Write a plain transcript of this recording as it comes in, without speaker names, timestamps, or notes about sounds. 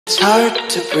It's hard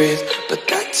to breathe, but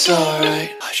that's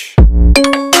alright. Hush.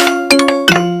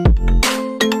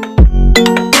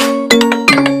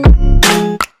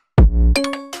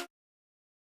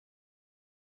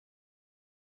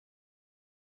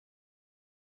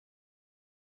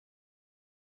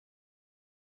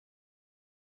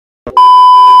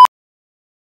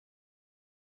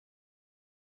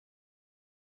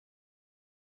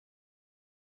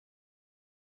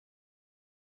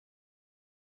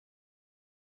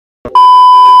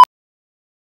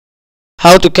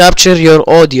 How to capture your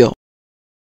audio.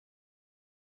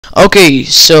 Okay,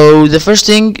 so the first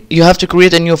thing, you have to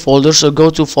create a new folder. So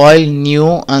go to file,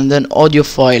 new, and then audio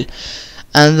file,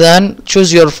 and then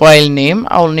choose your file name.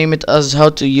 I'll name it as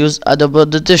how to use Adobe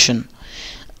Audition,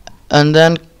 and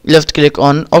then left click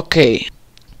on OK.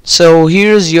 So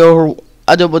here's your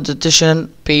Adobe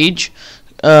Audition page.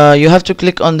 You have to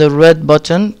click on the red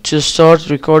button to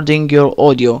start recording your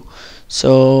audio.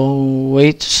 So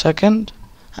wait a second,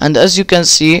 and as you can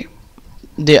see,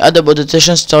 the Adobe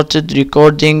Audition started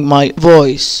recording my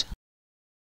voice.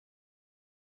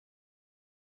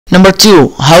 Number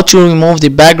 2, how to remove the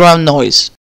background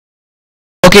noise.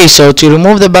 Okay, so to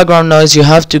remove the background noise, you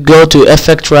have to go to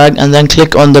Effect Track and then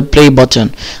click on the play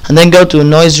button, and then go to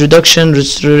Noise Reduction,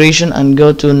 Restoration, and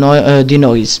go to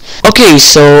Denoise. Okay,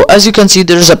 so as you can see,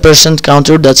 there is a percent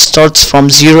counter that starts from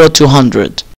 0 to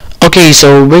 100. Okay,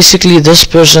 so basically this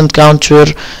percent counter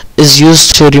is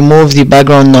used to remove the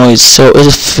background noise. So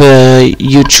if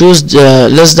you choose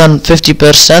less than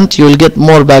 50%, you will get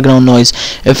more background noise.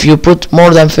 If you put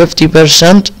more than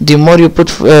 50%, the more you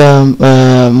put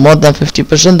more than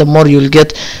 50%, the more you will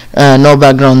get no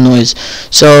background noise.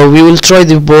 So we will try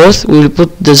the both. We will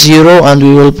put the 0 and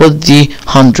we will put the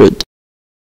 100.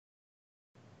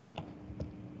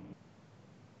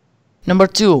 Number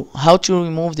 2, how to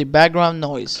remove the background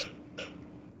noise.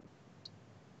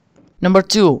 Number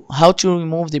 2, how to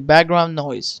remove the background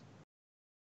noise.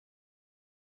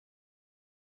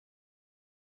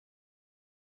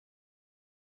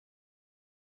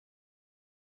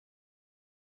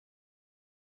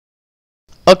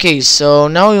 Okay, so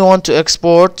now you want to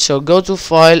export, so go to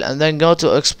file and then go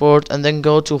to export and then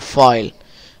go to file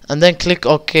and then click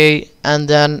OK, and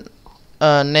then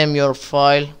name your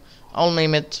file. I'll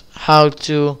name it how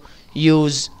to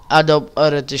use Adobe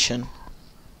Audition.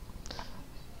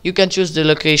 You can choose the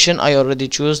location. I already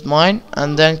chose mine,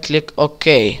 and then click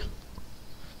OK,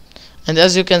 and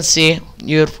as you can see,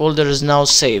 your folder is now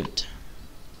saved.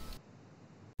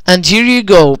 And here you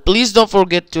go. Please don't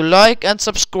forget to like and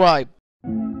subscribe.